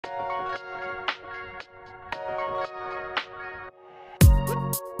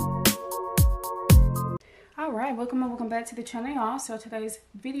Alright, welcome back to the channel, y'all. So today's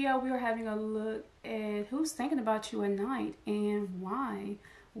video, we are having a look at who's thinking about you at night and why.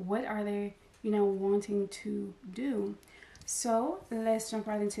 What are they, wanting to do? So let's jump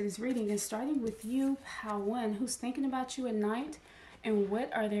right into this reading, and starting with you, pile one, who's thinking about you at night and what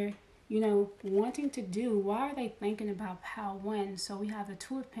are they, wanting to do? Why are they thinking about pile one? So we have the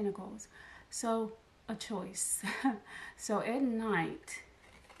Two of Pentacles. So a choice. So at night,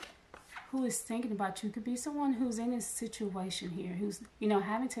 who is thinking about you could be someone who's in this situation here, who's,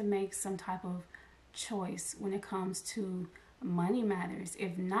 having to make some type of choice when it comes to money matters.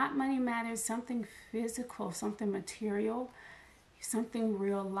 If not money matters, something physical, something material, something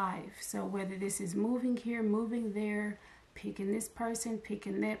real life. So whether this is moving here, moving there, picking this person,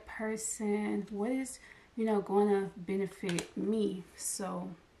 picking that person, what is, going to benefit me? So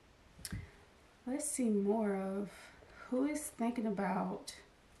let's see more of who is thinking about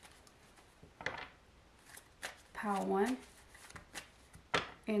pile one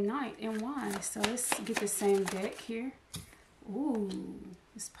at night and why. So let's get the same deck here. Ooh,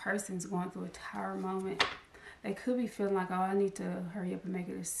 this person's going through a tower moment. They could be feeling like, oh, I need to hurry up and make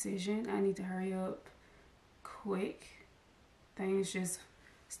a decision. I need to hurry up quick. Things just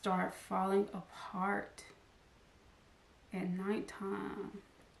start falling apart at nighttime.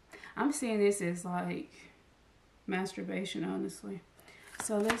 I'm seeing this as like masturbation, honestly.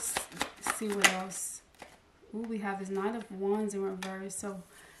 So let's see what else. Ooh, we have this Knight of Wands in reverse. So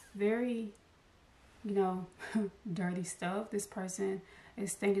very, dirty stuff. This person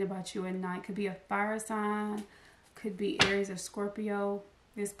is thinking about you at night. Could be a fire sign. Could be Aries or Scorpio,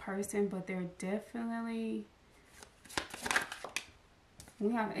 this person. But they're definitely...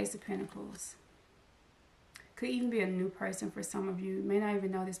 We have Ace of Pentacles. Could even be a new person for some of you. You may not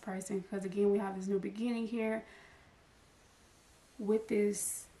even know this person. Because again, we have this new beginning here. With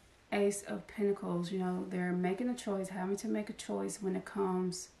this Ace of Pentacles, they're making a choice, having to make a choice when it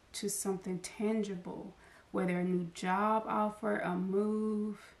comes to something tangible, whether a new job offer, a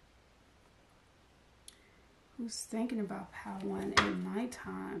move. Who's thinking about pile one at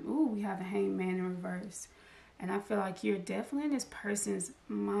nighttime? Ooh, we have the Hangman in reverse. And I feel like you're definitely in this person's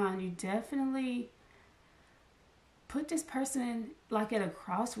mind. You definitely put this person like at a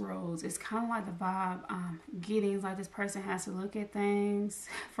crossroads. It's kind of like the vibe I'm getting. It's like this person has to look at things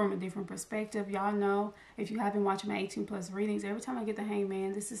from a different perspective. Y'all know, if you have been watching my 18+ readings, every time I get the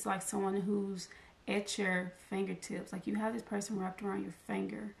Hangman, this is like someone who's at your fingertips. Like you have this person wrapped around your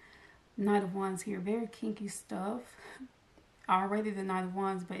finger. Knight of Wands here. Very kinky stuff. Already the Knight of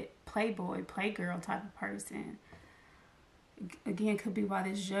Wands, but playboy, playgirl type of person. Again, could be why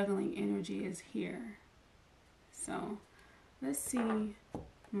this juggling energy is here. So let's see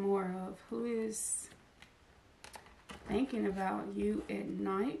more of who is thinking about you at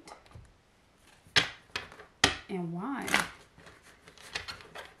night and why.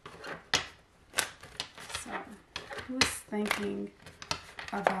 So who's thinking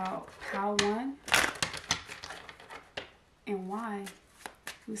about pile one and why?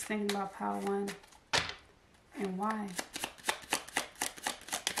 Who's thinking about pile one and why?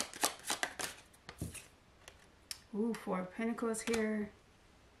 Ooh, Four of Pentacles here.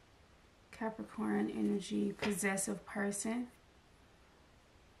 Capricorn energy, possessive person.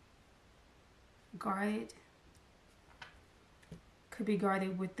 Guarded. Could be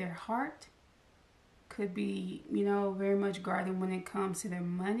guarded with their heart. Could be, very much guarded when it comes to their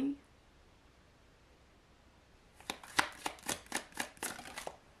money.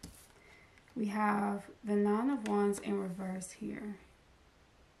 We have the Nine of Wands in reverse here.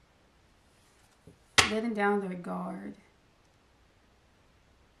 Letting down their guard.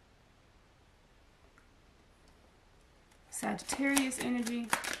 Sagittarius energy.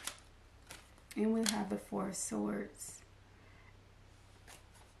 And we have the Four of Swords.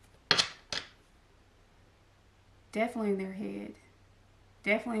 Definitely in their head.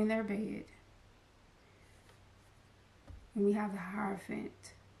 Definitely in their bed. And we have the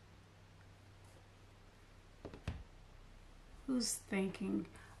Hierophant. Who's thinking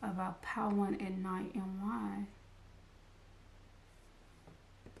about pile one at night and why?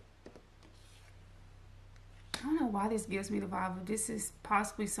 I don't know why this gives me the vibe of this is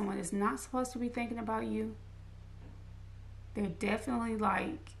possibly someone that's not supposed to be thinking about you. They're definitely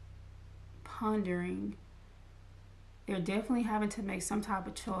like pondering. They're definitely having to make some type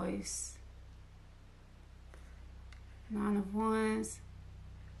of choice. Nine of Wands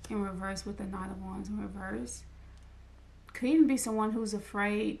in reverse with the Nine of Wands in reverse. Could even be someone who's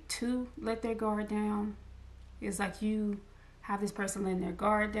afraid to let their guard down. It's like you have this person letting their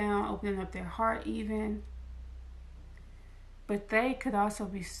guard down, opening up their heart even. But they could also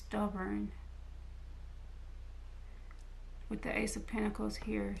be stubborn. With the Ace of Pentacles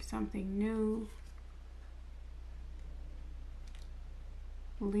here, something new.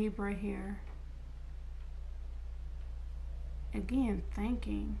 Libra here. Again,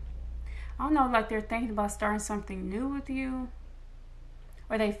 thinking. I don't know, like they're thinking about starting something new with you.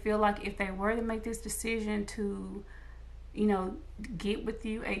 Or they feel like if they were to make this decision to, you know, get with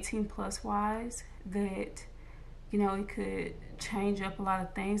you 18+ wise, that, you know, it could change up a lot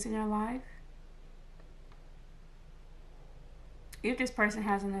of things in your life. If this person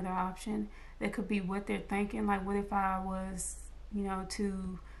has another option, that could be what they're thinking. Like, what if I was, you know,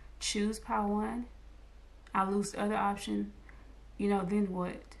 to choose pile 1? I lose the other option, you know, then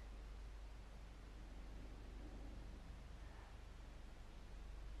what?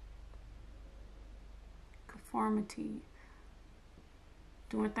 Conformity.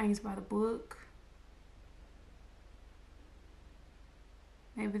 Doing things by the book.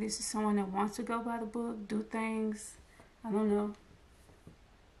 Maybe this is someone that wants to go by the book, do things. I don't know.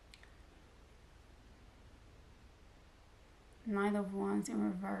 Knight of Wands in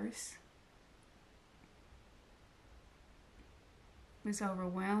reverse. This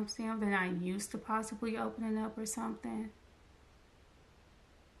overwhelms them. They're not used to possibly opening up or something.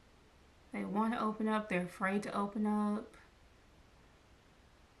 They want to open up. They're afraid to open up.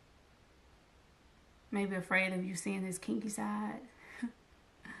 Maybe afraid of you seeing this kinky side.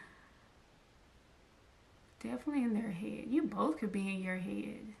 Definitely in their head. You both could be in your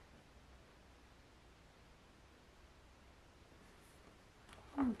head.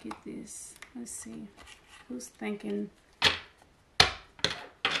 Let me get this. Let's see. Who's thinking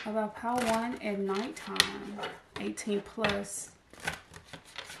about pile 1 at nighttime? 18+.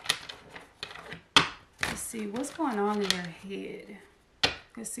 Let's see. What's going on in their head?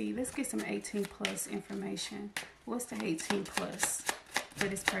 Let's see. Let's get some 18+ information. What's the 18+ for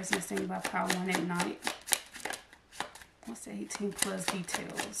this person that's thinking about pile 1 at night? What's the 18+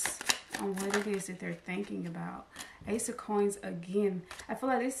 details on what it is that they're thinking about? Ace of Coins again. I feel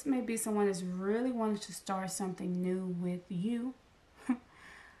like this may be someone that's really wanting to start something new with you.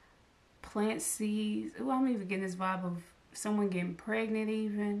 Plant seeds. Oh, I'm even getting this vibe of someone getting pregnant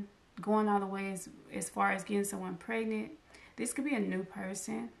even. Going all the way as far as getting someone pregnant. This could be a new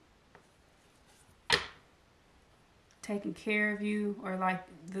person. Taking care of you, or like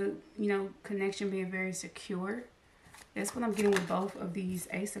the, you know, connection being very secure. That's what I'm getting with both of these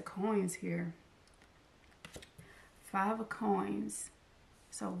Ace of Coins here. 5 of Coins.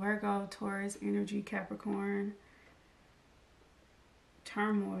 So Virgo, Taurus, energy, Capricorn.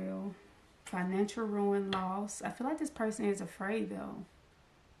 Turmoil. Financial ruin, loss. I feel like this person is afraid though.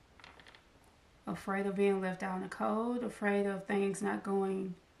 Afraid of being left out in the cold. Afraid of things not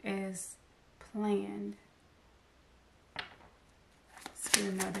going as planned. Let's get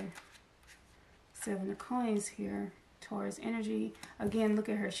another 7 of Coins here. Taurus energy. Again, look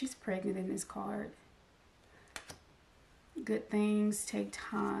at her. She's pregnant in this card. Good things take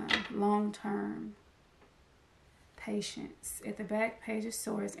time. Long term. Patience. At the back, Page of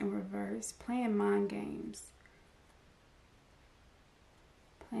Swords in reverse. Playing mind games.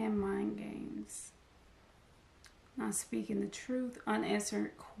 Playing mind games. Not speaking the truth.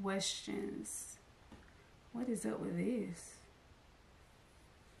 Unanswered questions. What is up with this?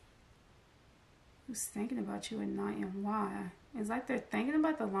 Who's thinking about you at night and why? It's like they're thinking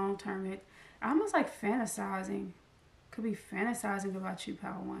about the long term. It almost like fantasizing. Could be fantasizing about you,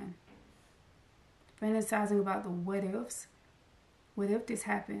 pile 1. Fantasizing about the what ifs. What if this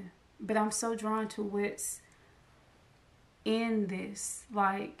happened? But I'm so drawn to what's in this,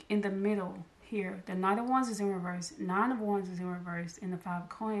 like in the middle here. The Knight of Wands is in reverse. 9 of Wands is in reverse. And the 5 of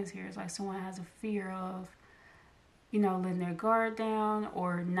Coins here is like someone has a fear of, you know, letting their guard down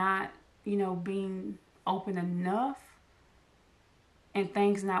or not, you know, being open enough and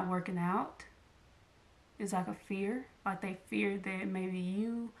things not working out. It's like a fear. Like they fear that maybe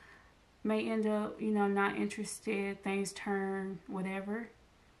you may end up, you know, not interested. Things turn whatever.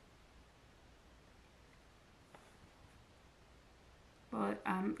 But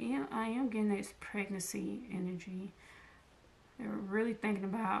I am getting this pregnancy energy. They're really thinking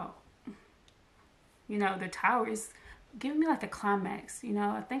about, you know, the Tower is giving me like the climax. You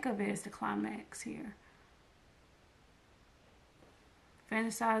know, I think of it as the climax here.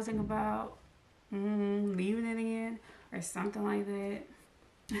 Fantasizing about leaving it in or something like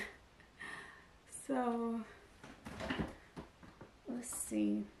that. So, let's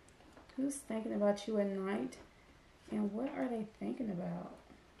see. Who's thinking about you at night? And what are they thinking about?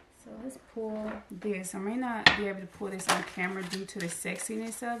 So let's pull this. I may not be able to pull this on camera due to the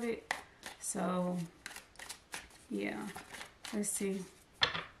sexiness of it. So, yeah. Let's see.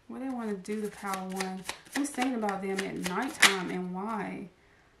 What they want to do to Power 1. Who's thinking about them at nighttime and why?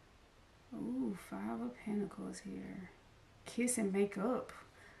 Ooh, 5 of Pentacles here. Kiss and make up.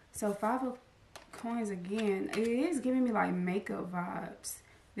 So 5 of Coins again. It is giving me like makeup vibes.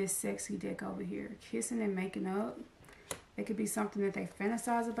 This sexy deck over here. Kissing and making up. It could be something that they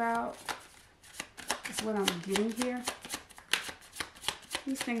fantasize about. That's what I'm getting here.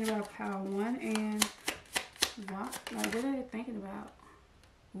 Who's thinking about Power 1 and what? Like, what are they thinking about?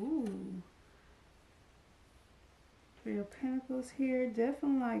 Ooh. 3 of Pentacles here.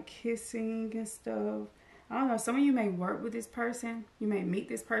 Definitely like kissing and stuff. I don't know. Some of you may work with this person. You may meet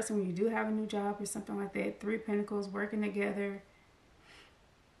this person when you do have a new job or something like that. 3 Pentacles working together.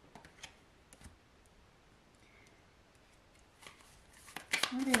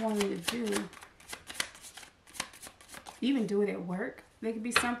 What do they want you to do? Even do it at work. There could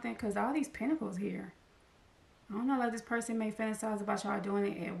be something, because all these Pentacles here. I don't know, like this person may fantasize about y'all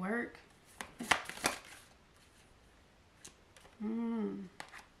doing it at work.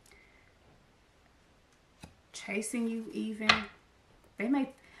 Chasing you even. They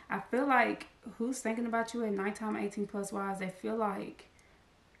may, I feel like who's thinking about you at nighttime 18+ wise, they feel like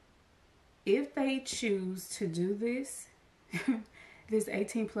if they choose to do this, this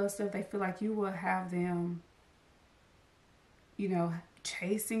 18+ stuff, they feel like you will have them, you know,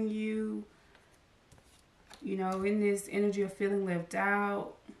 chasing you, you know, in this energy of feeling left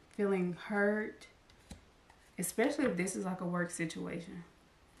out, feeling hurt, especially if this is like a work situation.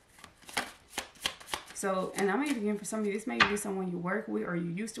 So, and I'm even getting for some of you, this may be someone you work with or you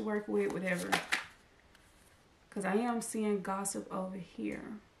used to work with, whatever. Because I am seeing gossip over here.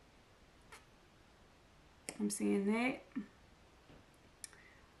 I'm seeing that.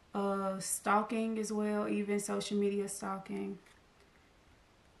 Stalking as well, even social media stalking.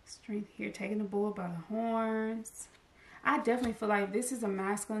 Strength here, taking the bull by the horns. I definitely feel like this is a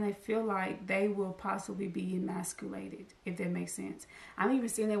masculine. They feel like they will possibly be emasculated, if that makes sense. I'm even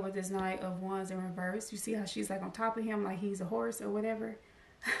seeing it with this Knight of Wands in reverse. You see how she's like on top of him, like he's a horse or whatever.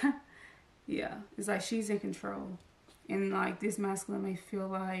 Yeah, it's like she's in control. And like this masculine may feel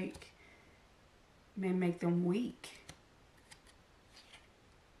like, may make them weak.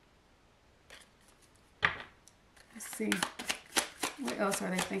 Let's see. What else are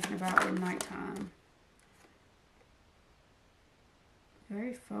they thinking about at nighttime?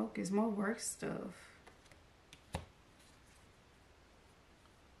 Very focused. More work stuff.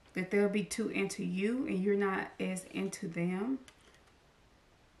 That they'll be too into you and you're not as into them.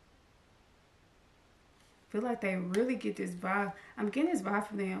 Feel like they really get this vibe. I'm getting this vibe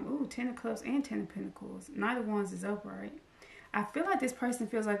from them. Ooh, 10 of Cups and 10 of Pentacles. Knight of Wands is upright. I feel like this person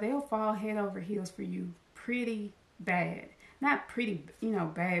feels like they'll fall head over heels for you pretty bad. Not pretty, you know,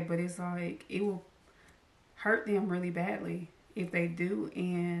 bad, but it's like it will hurt them really badly if they do.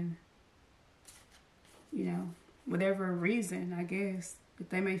 And, you know, whatever reason, I guess, if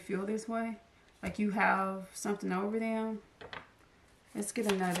they may feel this way, like you have something over them. Let's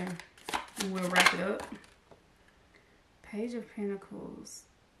get another and we'll wrap it up. Page of Pentacles.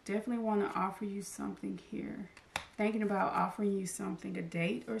 Definitely want to offer you something here. Thinking about offering you something, a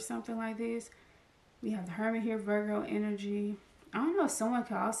date or something like this. We have the Hermit here, Virgo energy. I don't know if someone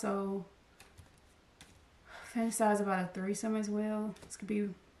could also fantasize about a threesome as well. This could be,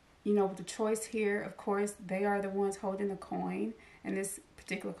 you know, with the choice here, of course, they are the ones holding the coin. And this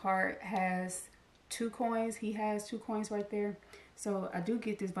particular card has 2 coins. He has 2 coins right there. So I do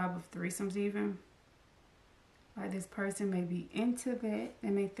get this vibe of threesomes even. Like this person may be into that. They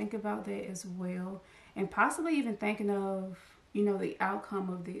may think about that as well. And possibly even thinking of, you know, the outcome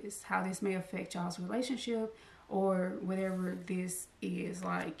of this, how this may affect y'all's relationship or whatever this is,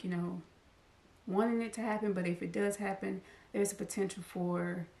 like, you know, wanting it to happen. But if it does happen, there's a potential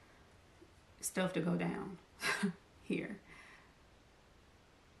for stuff to go down here.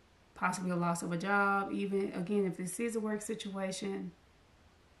 Possibly a loss of a job, even, again, if this is a work situation.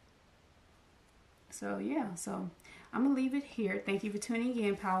 So, yeah, so I'm going to leave it here. Thank you for tuning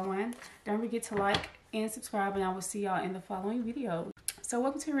in, Power 1. Don't forget to like and subscribe, and I will see y'all in the following video. So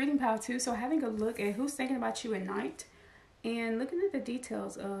welcome to reading Power 2. So having a look at who's thinking about you at night and looking at the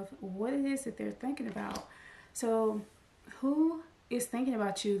details of what it is that they're thinking about. So who is thinking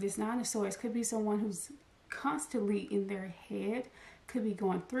about you? This 9 of Swords could be someone who's constantly in their head, could be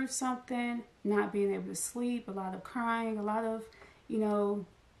going through something, not being able to sleep, a lot of crying, a lot of, you know,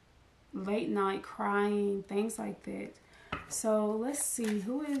 late night crying, things like that. So let's see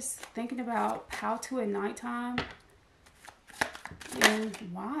who is thinking about Power 2 at nighttime and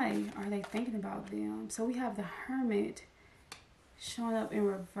why are they thinking about them. So we have the Hermit showing up in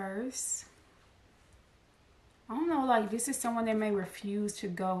reverse. I don't know, like this is someone that may refuse to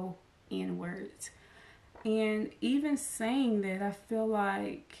go inwards. And even saying that, I feel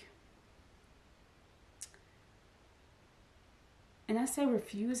like, and I say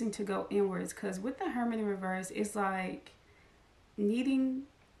refusing to go inwards because with the Hermit in reverse, it's like needing,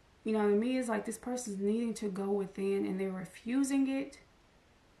 you know, to me, it's like this person's needing to go within and they're refusing it.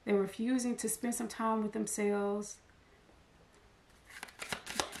 They're refusing to spend some time with themselves.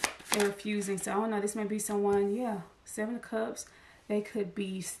 They're refusing. So I don't know, this may be someone, yeah, 7 of Cups. They could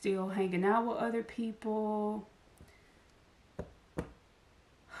be still hanging out with other people.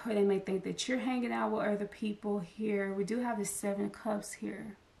 Or they may think that you're hanging out with other people here. We do have the 7 of Cups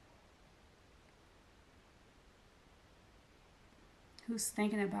here. Who's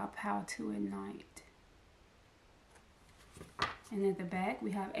thinking about power 2 at night? And at the back,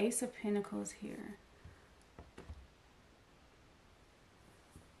 we have Ace of Pentacles here.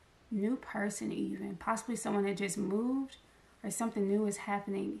 New person even. Possibly someone that just moved or something new is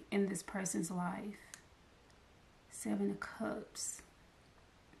happening in this person's life. 7 of Cups.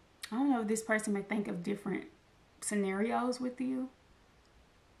 I don't know if this person may think of different scenarios with you.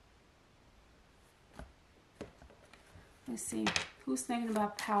 Let's see. Who's thinking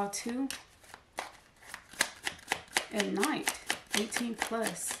about power 2 at night? 18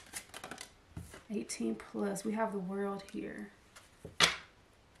 plus. 18 plus. We have the World here.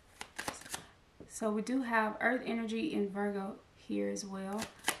 So we do have Earth energy in Virgo here as well.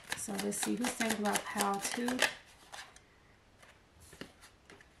 So let's see who's thinking about power 2.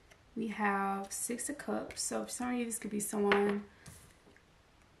 We have 6 of Cups. So for some of you, this could be someone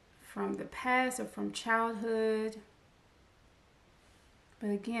from the past or from childhood.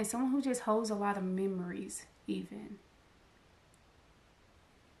 But again, someone who just holds a lot of memories even.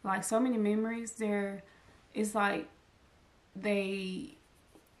 Like so many memories there. It's like they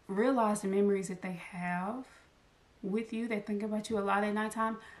realize the memories that they have with you. They think about you a lot at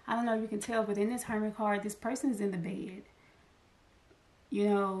nighttime. I don't know if you can tell, but in this Hermit card, this person is in the bed, you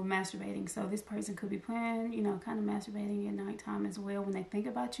know, masturbating. So this person could be playing, you know, kind of masturbating at nighttime as well when they think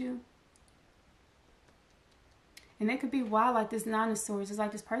about you. And it could be why, like this 9 of Swords, it's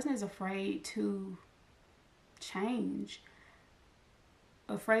like this person is afraid to change.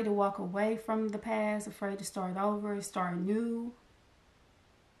 Afraid to walk away from the past, afraid to start over, start new.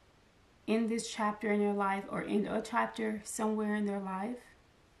 In this chapter in their life or in a chapter somewhere in their life.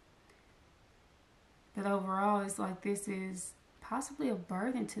 But overall, it's like this is possibly a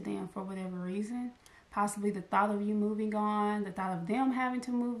burden to them for whatever reason. Possibly the thought of you moving on, the thought of them having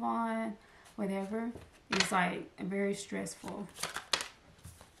to move on, whatever. It's like very stressful.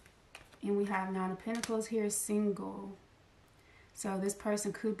 And we have 9 of Pentacles here, single. So this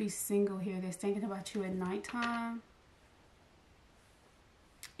person could be single here. They're thinking about you at nighttime.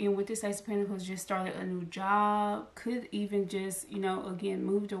 And with this Ace of Pentacles, just started a new job. Could even just, you know, again,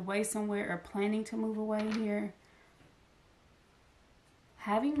 moved away somewhere or planning to move away here.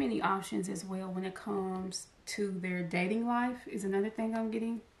 Having many options as well when it comes to their dating life is another thing I'm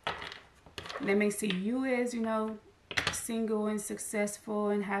getting. They may see you as, you know, single and successful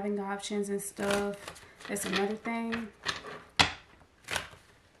and having options and stuff. That's another thing.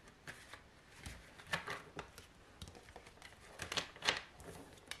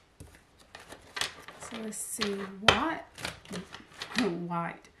 Let's see, what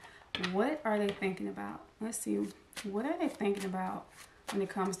are they thinking about? Let's see, what are they thinking about when it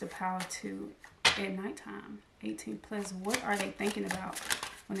comes to power 2 at nighttime? 18 plus, what are they thinking about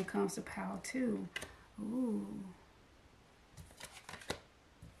when it comes to power 2? Ooh.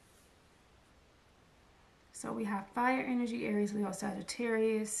 So we have fire energy, Aries, Leo,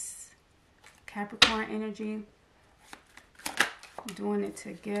 Sagittarius, Capricorn energy. Doing it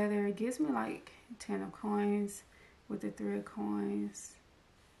together. It gives me like 10 of coins with the 3 of coins.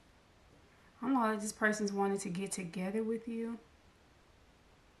 I don't know if this person's wanting to get together with you.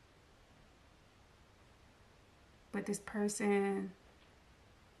 But this person,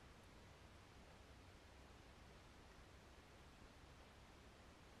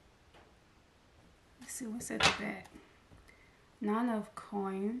 let's see what's at the back. 9 of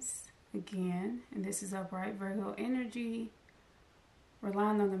coins again. And this is upright Virgo energy.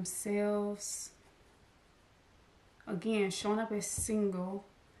 Relying on themselves. Again, showing up as single.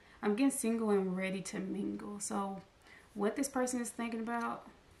 I'm getting single and ready to mingle. So what this person is thinking about,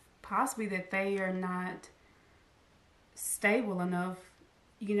 possibly that they are not stable enough,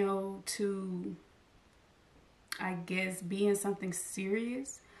 you know, to, I guess, be in something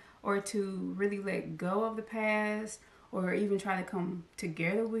serious or to really let go of the past or even try to come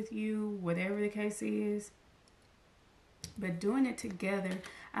together with you, whatever the case is. But doing it together,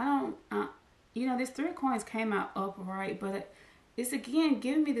 you know, this Three of Coins came out upright, but it's again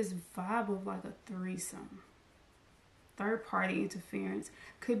giving me this vibe of like a threesome. Third party interference.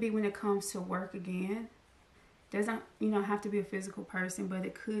 Could be when it comes to work again. Doesn't, you know, have to be a physical person, but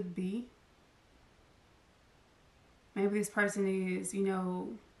it could be. Maybe this person is, you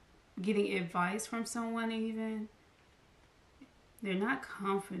know, getting advice from someone even. They're not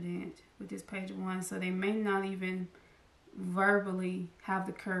confident with this Page of Wands, so they may not even verbally have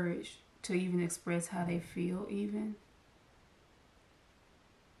the courage to even express how they feel even.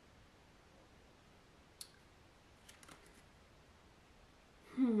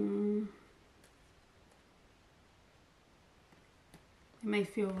 They may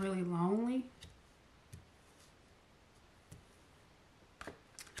feel really lonely.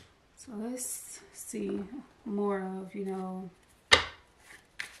 So let's see more of, you know,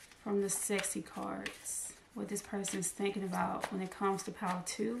 from the sexy cards, what this person is thinking about when it comes to Power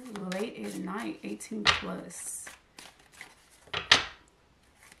 2, late at night, 18 plus.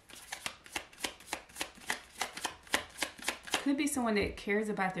 Could be someone that cares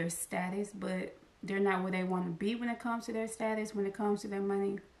about their status, but they're not where they want to be when it comes to their status, when it comes to their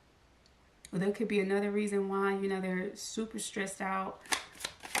money. Or there could be another reason why, you know, they're super stressed out.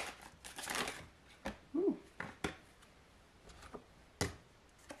 Ooh.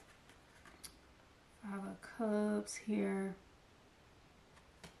 Five of Cups here.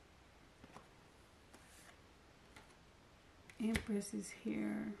 Empress is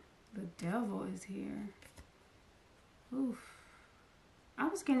here. The Devil is here. Oof. I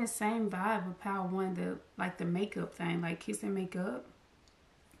was getting the same vibe with Power 1, the makeup thing, like kiss and make up.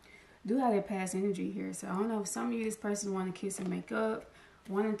 Do have that past energy here. So I don't know if some of you, this person want to kiss and make up,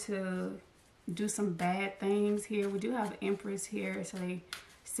 wanted to do some bad things here. We do have Empress here. So they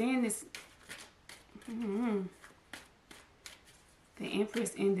seeing this, the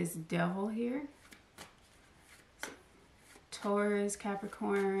Empress in this Devil here. Taurus,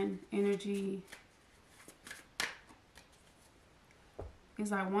 Capricorn energy. It's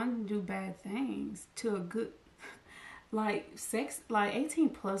like wanting to do bad things to a good, like sex, like 18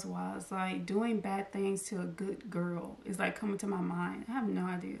 plus wise, like doing bad things to a good girl is like coming to my mind. I have no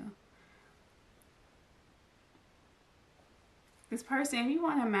idea. This person, if you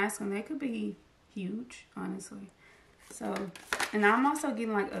want a masculine, they could be huge, honestly. So, and I'm also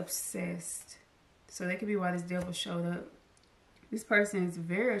getting like obsessed. So that could be why this Devil showed up. This person is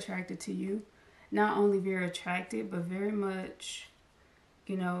very attracted to you. Not only very attracted, but very much,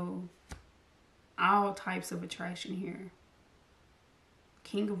 you know, all types of attraction here.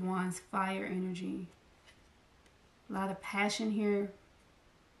 King of Wands, fire energy. A lot of passion here.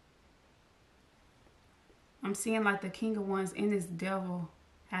 I'm seeing like the King of Wands and this Devil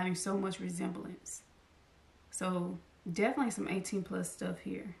having so much resemblance. So definitely some 18 plus stuff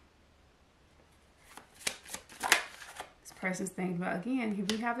here. This person's thinking about, again, here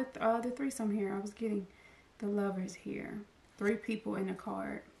we have the threesome here. I was getting the Lovers here. 3 people in a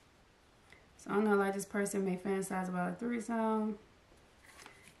card. So I don't know, like this person may fantasize about a threesome.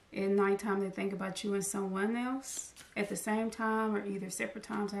 At nighttime they think about you and someone else at the same time or either separate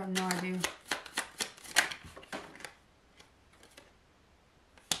times. I have no idea.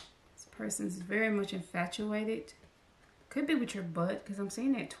 This person's very much infatuated. Could be with your butt, because I'm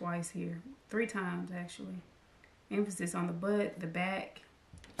seeing that twice here. 3 times actually. Emphasis on the butt, the back.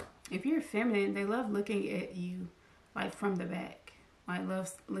 If you're feminine, they love looking at you like from the back. Like love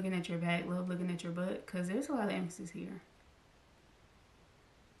looking at your back, love looking at your butt, because there's a lot of emphasis here.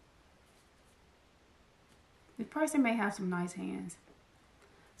 This person may have some nice hands.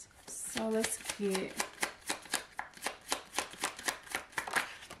 So let's get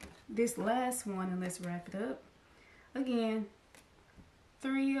this last one and let's wrap it up. Again,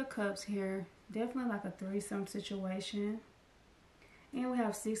 3 of Cups here. Definitely like a threesome situation. And we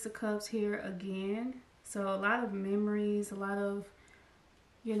have 6 of Cups here again. So a lot of memories, a lot of,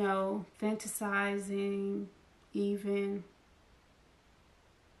 you know, fantasizing even.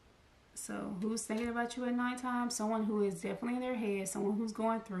 So who's thinking about you at nighttime? Someone who is definitely in their head, someone who's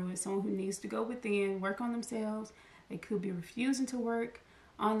going through it, someone who needs to go within, work on themselves. They could be refusing to work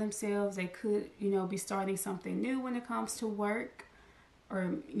on themselves. They could, you know, be starting something new when it comes to work,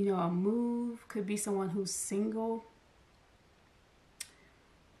 or, you know, a move. Could be someone who's single.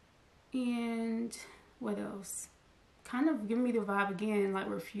 And what else? Kind of giving me the vibe again, like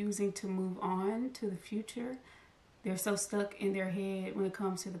refusing to move on to the future. They're so stuck in their head when it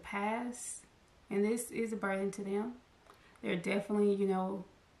comes to the past. And this is a burden to them. They're definitely, you know,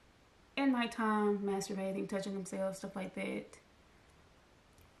 at nighttime, masturbating, touching themselves, stuff like that.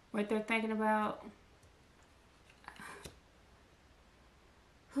 What they're thinking about.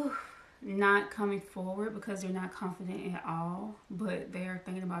 not coming forward because they're not confident at all, but they are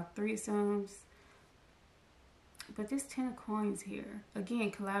thinking about threesomes. But this 10 of coins here,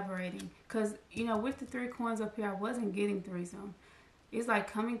 again, collaborating. Because, you know, with the 3 coins up here, I wasn't getting threesome. It's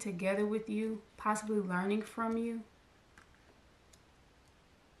like coming together with you, possibly learning from you.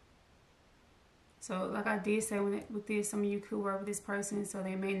 So, like I did say with this, some of you could work with this person, so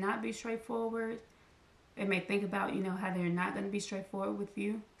they may not be straightforward. They may think about, you know, how they're not going to be straightforward with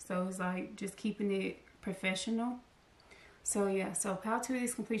you. So, it's like just keeping it professional. So, yeah. So, Pile 2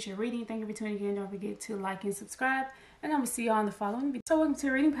 is complete your reading. Thank you for tuning in. Don't forget to like and subscribe. And I'm going to see y'all in the following video. So, welcome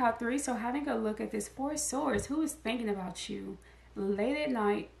to reading Pile 3. So, having a look at this 4 of Swords. Who is thinking about you late at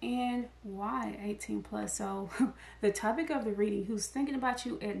night and why? 18 plus. So, the topic of the reading, who's thinking about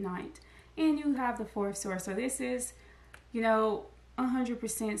you at night. And you have the 4 of Swords. So this is, you know,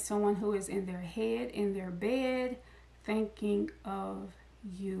 100% someone who is in their head, in their bed, thinking of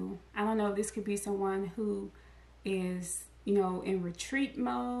you. I don't know, this could be someone who is, you know, in retreat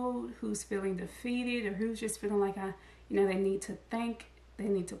mode, who's feeling defeated, or who's just feeling like, you know, they need to think, they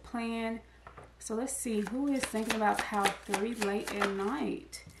need to plan. So let's see, who is thinking about Pile 3 late at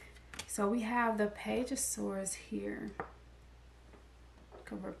night? So we have the Page of Swords here.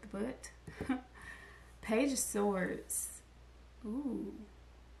 Cover up the butt. Page of Swords. Ooh.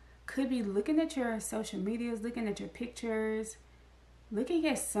 Could be looking at your social medias, looking at your pictures, looking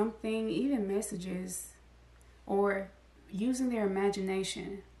at something, even messages, or using their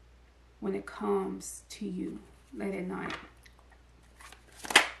imagination when it comes to you late at night.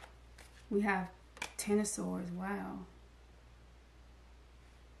 We have 10 of Swords. Wow.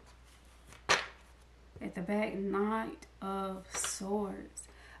 At the back, Knight of Swords.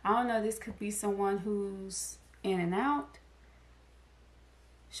 I don't know, this could be someone who's in and out.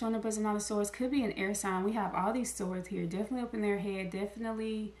 Showing up as a Knight of Swords. Could be an air sign. We have all these swords here. Definitely up in their head.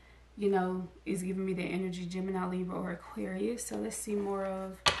 Definitely, you know, is giving me the energy Gemini, Libra, or Aquarius. So let's see more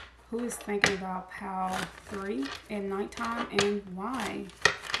of who is thinking about Pile 3 at nighttime and why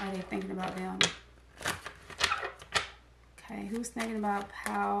are they thinking about them. Okay, who's thinking about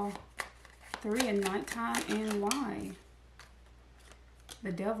Pile 3 at nighttime and why?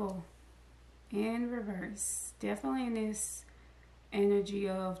 The Devil in reverse. Definitely in this energy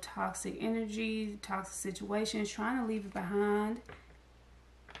of toxic energy, toxic situations, trying to leave it behind,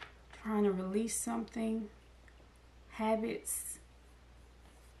 trying to release something, habits.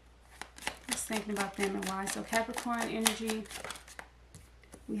 Just thinking about them and why. So Capricorn energy.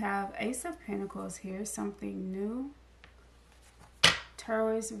 We have Ace of Pentacles here, something new.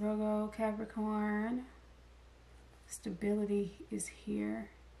 Taurus, Virgo, Capricorn. Stability is here.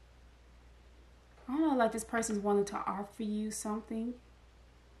 I don't know, like this person's wanting to offer you something.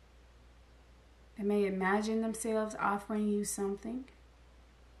 They may imagine themselves offering you something.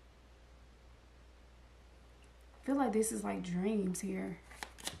 I feel like this is like dreams here.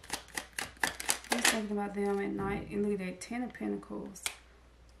 I'm just thinking about them at night. And look at that 10 of Pentacles.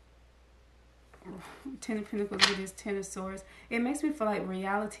 10 of Pentacles with this 10 of Swords. It makes me feel like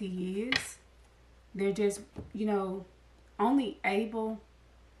reality is they're just, you know, only able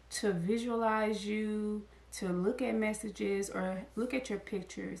to visualize you, to look at messages or look at your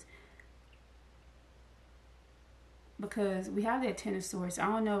pictures. Because we have that 10 of Swords. I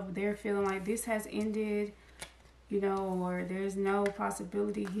don't know if they're feeling like this has ended, you know, or there's no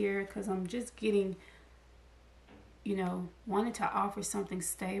possibility here. Because I'm just getting, you know, wanting to offer something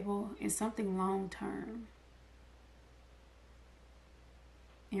stable and something long term.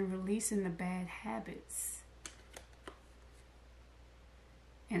 And releasing the bad habits.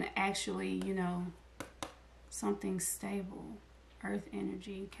 And actually, you know, something stable. Earth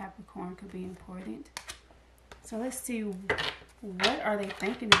energy, Capricorn could be important. So let's see, what are they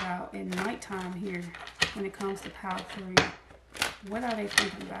thinking about at nighttime here when it comes to Pile 3? What are they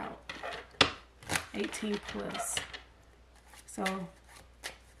thinking about? 18 plus. So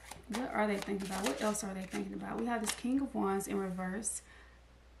what are they thinking about? What else are they thinking about? We have this King of Wands in reverse.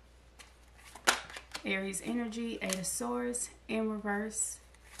 Aries energy, 8 of Swords in reverse.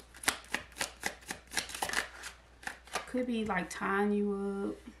 Could be like tying you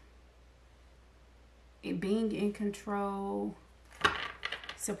up. It being in control.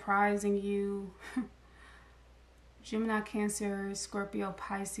 Surprising you. Gemini, Cancer, Scorpio,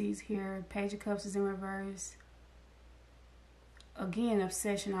 Pisces here. Page of Cups is in reverse. Again,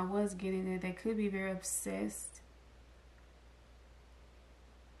 obsession. I was getting it. They could be very obsessed.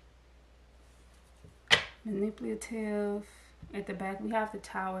 Manipulative. At the back, we have the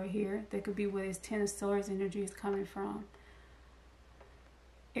Tower here. That could be where this 10 of Swords energy is coming from.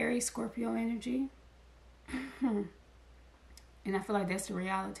 Aries, Scorpio energy. And I feel like that's the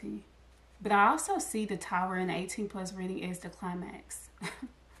reality. But I also see the Tower in the 18+ reading as the climax.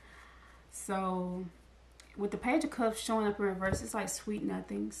 So with the Page of Cups showing up in reverse, it's like sweet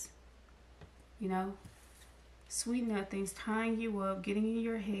nothings. You know? Sweet nothings, tying you up, getting in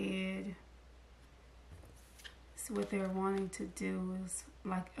your head. So what they're wanting to do is,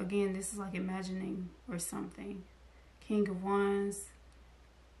 like, again, this is like imagining or something. King of Wands.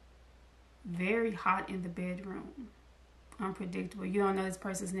 Very hot in the bedroom. Unpredictable. You don't know this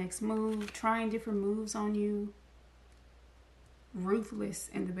person's next move. Trying different moves on you. Ruthless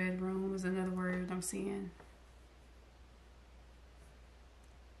in the bedroom is another word I'm seeing.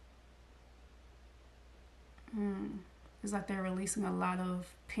 It's like they're releasing a lot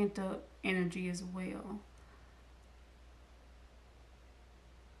of pent up energy as well.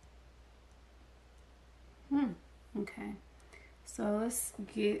 Okay. So let's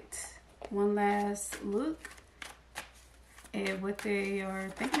get one last look at what they are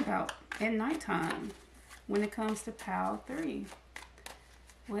thinking about at nighttime when it comes to pile 3.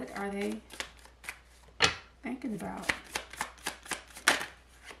 What are they thinking about?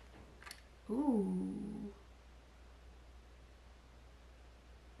 Ooh.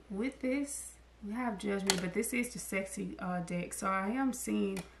 With this, we have Judgment, but this is the sexy deck. So I am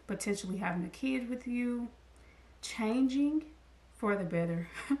seeing potentially having a kid with you. Changing for the better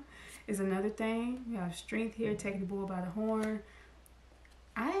is another thing. We have Strength here, taking the bull by the horn.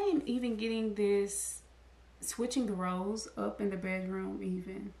 I am even getting this switching the roles up in the bedroom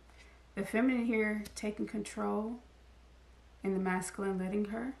even. The feminine here taking control and the masculine letting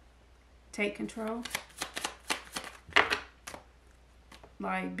her take control.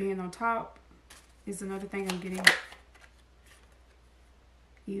 Like being on top is another thing I'm getting.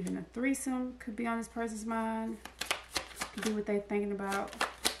 Even a threesome could be on this person's mind. Could be what they're thinking about.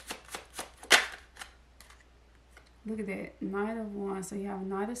 Look at that. Knight of Wands. So you have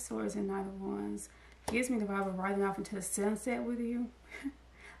Knight of Swords and Knight of Wands. Gives me the vibe of riding off into the sunset with you.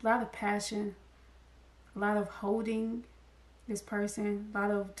 A lot of passion. A lot of holding this person. A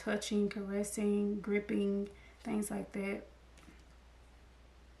lot of touching, caressing, gripping, things like that.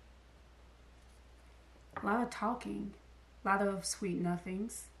 A lot of talking. A lot of sweet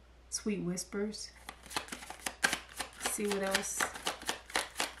nothings. Sweet whispers. Let's see what else.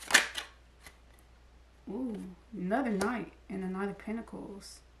 Ooh, another Knight and a Knight of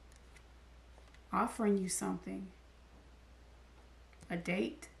Pentacles. Offering you something. A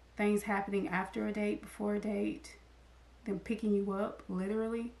date. Things happening after a date, before a date. Them picking you up,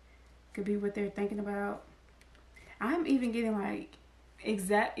 literally. Could be what they're thinking about. I'm even getting like,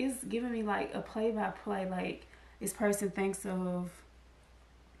 it's giving me like a play-by-play. Like, this person thinks of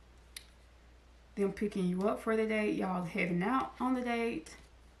them picking you up for the date. Y'all heading out on the date.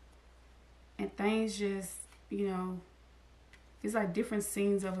 And things just, you know, it's like different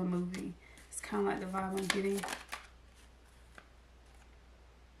scenes of a movie. It's kind of like the vibe I'm getting.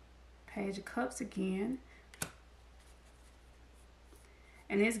 Page of Cups again.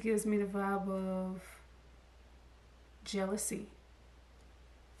 And this gives me the vibe of jealousy.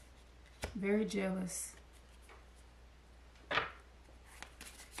 Very jealous.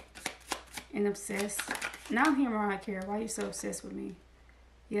 And obsessed. Now I'm hearing Mariah Carey. Why are you so obsessed with me?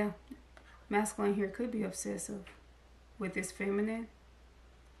 Yeah. Masculine here could be obsessive with this feminine.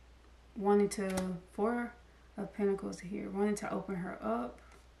 Wanting to, 4 of Pentacles here. Wanting to open her up.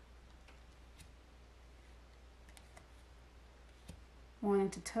 Wanting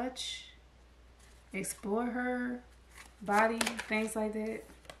to touch. Explore her body. Things like that.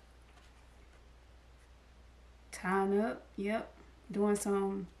 Tying up. Yep. Doing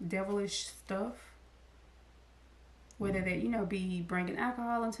some devilish stuff. Whether that, you know, be bringing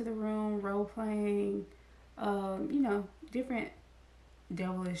alcohol into the room, role playing, you know, different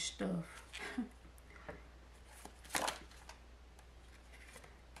devilish stuff.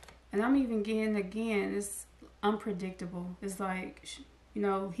 And I'm even getting, again, it's unpredictable. It's like, you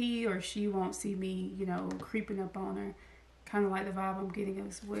know, he or she won't see me, you know, creeping up on her. Kind of like the vibe I'm getting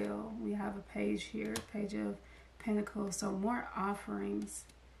as well. We have a page here, Page of Pentacles. So more offerings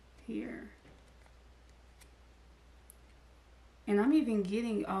here. And I'm even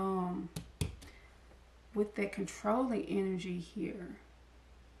getting, with that controlling energy here,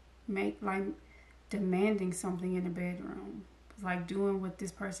 like demanding something in the bedroom. Like doing what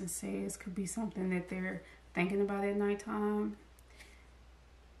this person says could be something that they're thinking about at nighttime.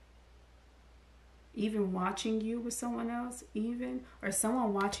 Even watching you with someone else, even. Or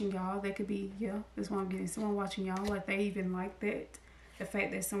someone watching y'all, that could be, yeah, that's what I'm getting. Someone watching y'all, like they even like that. The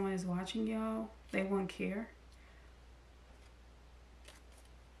fact that someone is watching y'all, they won't care.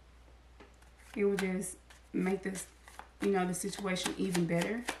 It would just make this, you know, the situation even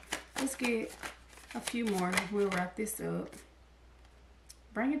better as let's get a few more. We'll wrap this up.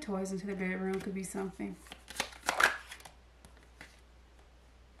 Bringing toys into the bedroom could be something.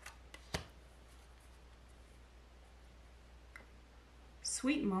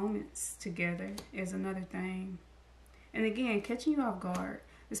 Sweet moments together is another thing. And again, catching you off guard.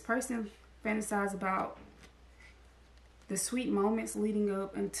 This person fantasizes about the sweet moments leading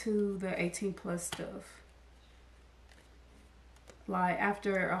up into the 18+ stuff. Like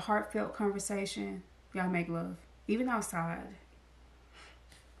after a heartfelt conversation, y'all make love, even outside.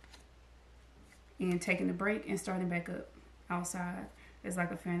 And taking a break and starting back up outside is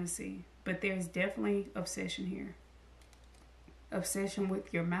like a fantasy. But there's definitely obsession here. Obsession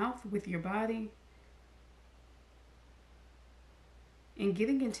with your mouth, with your body. And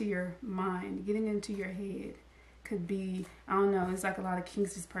getting into your mind, getting into your head could be, I don't know, it's like a lot of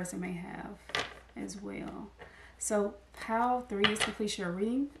kinks this person may have as well. So pile 3 is complete your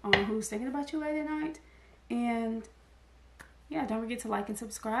reading on who's thinking about you late at night. And yeah, don't forget to like and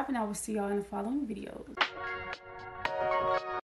subscribe, and I will see y'all in the following videos.